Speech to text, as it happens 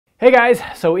Hey guys,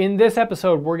 so in this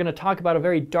episode we're going to talk about a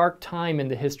very dark time in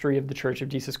the history of the Church of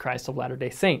Jesus Christ of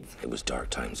Latter-day Saints. It was dark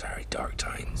times, Harry, dark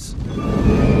times.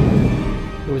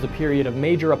 It was a period of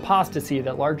major apostasy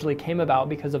that largely came about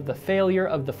because of the failure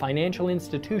of the financial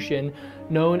institution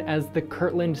known as the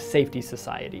Kirtland Safety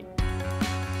Society.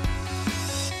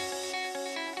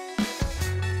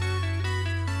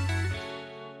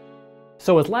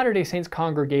 So as Latter-day Saints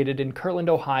congregated in Kirtland,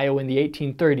 Ohio in the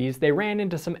 1830s, they ran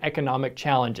into some economic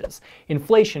challenges.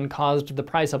 Inflation caused the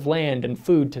price of land and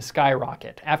food to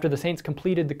skyrocket. After the Saints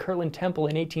completed the Kirtland Temple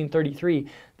in 1833,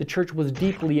 the church was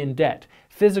deeply in debt.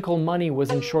 Physical money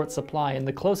was in short supply, and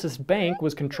the closest bank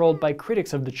was controlled by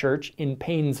critics of the church in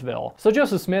Painesville. So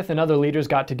Joseph Smith and other leaders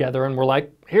got together and were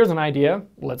like, here's an idea,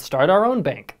 let's start our own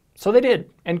bank. So they did,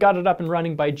 and got it up and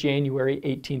running by January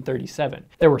 1837.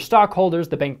 There were stockholders,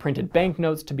 the bank printed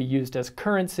banknotes to be used as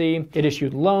currency, it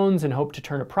issued loans and hoped to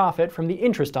turn a profit from the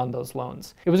interest on those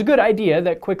loans. It was a good idea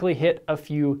that quickly hit a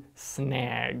few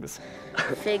snags.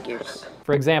 Figures.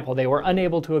 For example, they were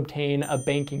unable to obtain a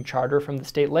banking charter from the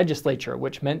state legislature,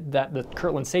 which meant that the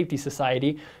Kirtland Safety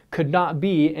Society could not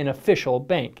be an official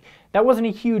bank. That wasn't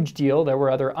a huge deal. There were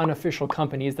other unofficial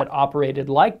companies that operated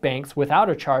like banks without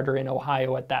a charter in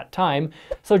Ohio at that time,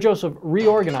 so Joseph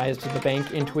reorganized the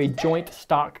bank into a joint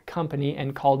stock company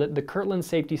and called it the Kirtland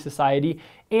Safety Society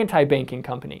Anti-Banking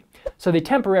Company. So they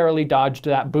temporarily dodged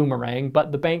that boomerang,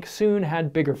 but the bank soon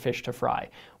had bigger fish to fry.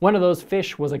 One of those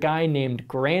fish was a guy named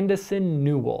Grandison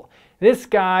Newell. This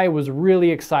guy was really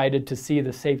excited to see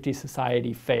the Safety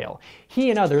Society fail. He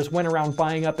and others went around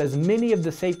buying up as many of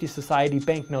the Safety Society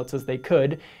banknotes as they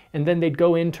could, and then they'd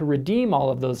go in to redeem all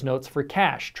of those notes for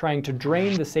cash, trying to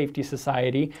drain the Safety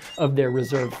Society of their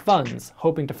reserve funds,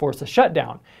 hoping to force a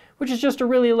shutdown, which is just a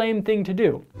really lame thing to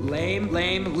do. Lame,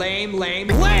 lame, lame, lame,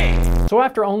 lame! So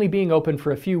after only being open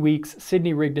for a few weeks,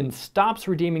 Sidney Rigdon stops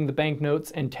redeeming the banknotes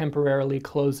and temporarily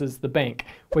closes the bank,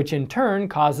 which in turn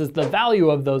causes the value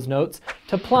of those notes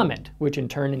to plummet, which in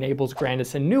turn enables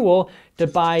Grandison Newell to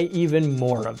buy even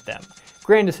more of them.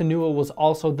 Grandison Newell was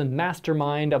also the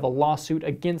mastermind of a lawsuit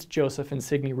against Joseph and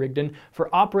Sidney Rigdon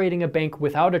for operating a bank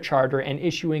without a charter and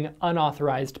issuing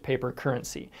unauthorized paper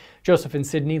currency. Joseph and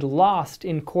Sidney lost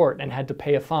in court and had to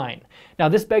pay a fine. Now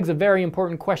this begs a very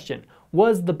important question.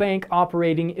 Was the bank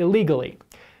operating illegally?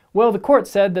 Well, the court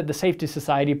said that the Safety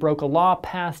Society broke a law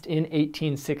passed in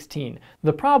 1816.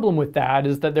 The problem with that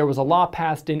is that there was a law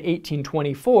passed in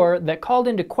 1824 that called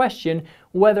into question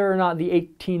whether or not the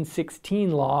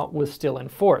 1816 law was still in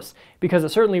force, because it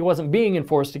certainly wasn't being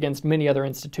enforced against many other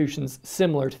institutions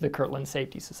similar to the Kirtland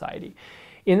Safety Society.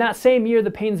 In that same year, the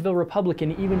Painesville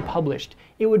Republican even published,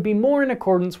 "It would be more in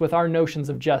accordance with our notions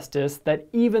of justice that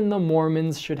even the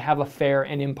Mormons should have a fair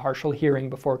and impartial hearing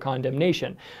before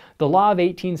condemnation. The law of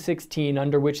 1816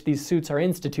 under which these suits are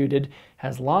instituted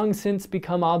has long since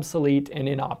become obsolete and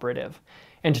inoperative."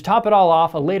 And to top it all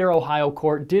off, a later Ohio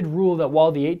court did rule that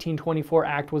while the 1824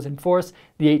 Act was in force,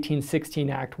 the 1816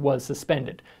 Act was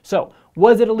suspended. So,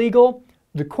 was it illegal?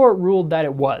 The court ruled that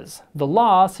it was. The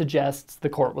law suggests the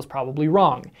court was probably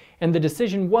wrong, and the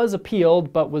decision was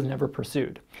appealed but was never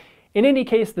pursued. In any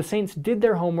case, the Saints did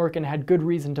their homework and had good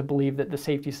reason to believe that the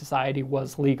Safety Society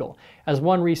was legal. As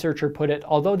one researcher put it,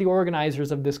 although the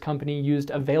organizers of this company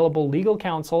used available legal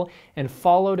counsel and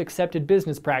followed accepted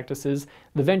business practices,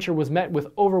 the venture was met with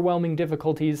overwhelming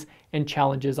difficulties and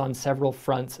challenges on several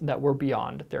fronts that were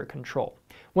beyond their control.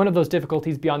 One of those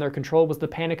difficulties beyond their control was the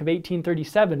Panic of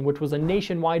 1837, which was a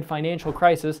nationwide financial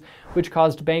crisis which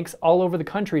caused banks all over the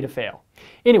country to fail.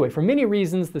 Anyway, for many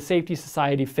reasons, the Safety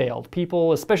Society failed.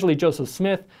 People, especially Joseph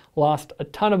Smith, lost a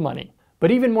ton of money. But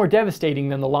even more devastating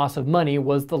than the loss of money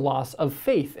was the loss of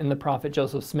faith in the prophet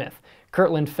Joseph Smith.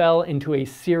 Kirtland fell into a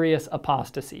serious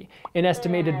apostasy. An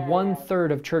estimated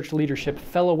 1/3 of church leadership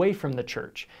fell away from the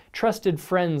church. Trusted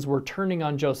friends were turning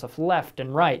on Joseph left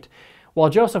and right. While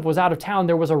Joseph was out of town,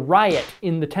 there was a riot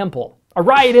in the temple. A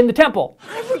riot in the temple!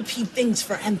 I repeat things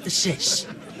for emphasis.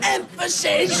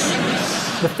 Emphasis!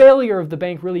 The failure of the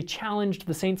bank really challenged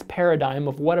the Saints' paradigm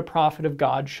of what a prophet of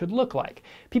God should look like.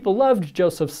 People loved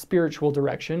Joseph's spiritual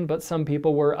direction, but some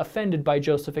people were offended by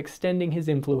Joseph extending his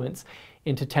influence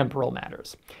into temporal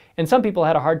matters. And some people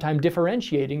had a hard time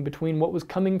differentiating between what was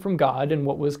coming from God and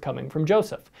what was coming from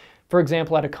Joseph. For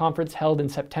example, at a conference held in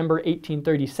September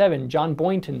 1837, John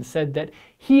Boynton said that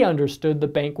he understood the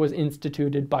bank was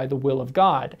instituted by the will of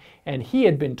God, and he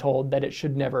had been told that it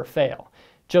should never fail.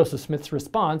 Joseph Smith's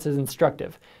response is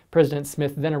instructive. President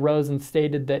Smith then arose and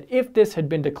stated that if this had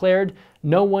been declared,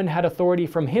 no one had authority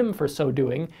from him for so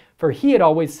doing, for he had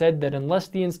always said that unless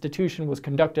the institution was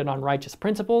conducted on righteous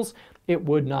principles, it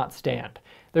would not stand.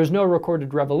 There's no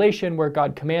recorded revelation where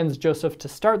God commands Joseph to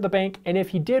start the bank, and if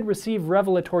he did receive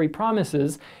revelatory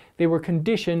promises, they were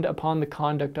conditioned upon the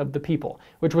conduct of the people,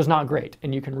 which was not great,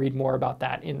 and you can read more about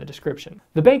that in the description.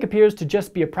 The bank appears to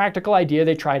just be a practical idea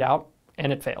they tried out,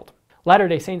 and it failed.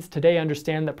 Latter-day Saints today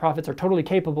understand that prophets are totally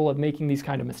capable of making these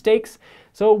kind of mistakes,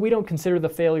 so we don't consider the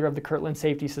failure of the Kirtland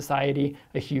Safety Society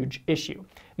a huge issue.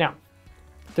 Now,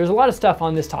 there's a lot of stuff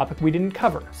on this topic we didn't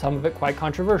cover, some of it quite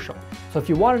controversial. So if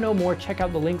you want to know more, check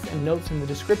out the links and notes in the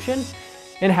description,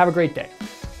 and have a great day.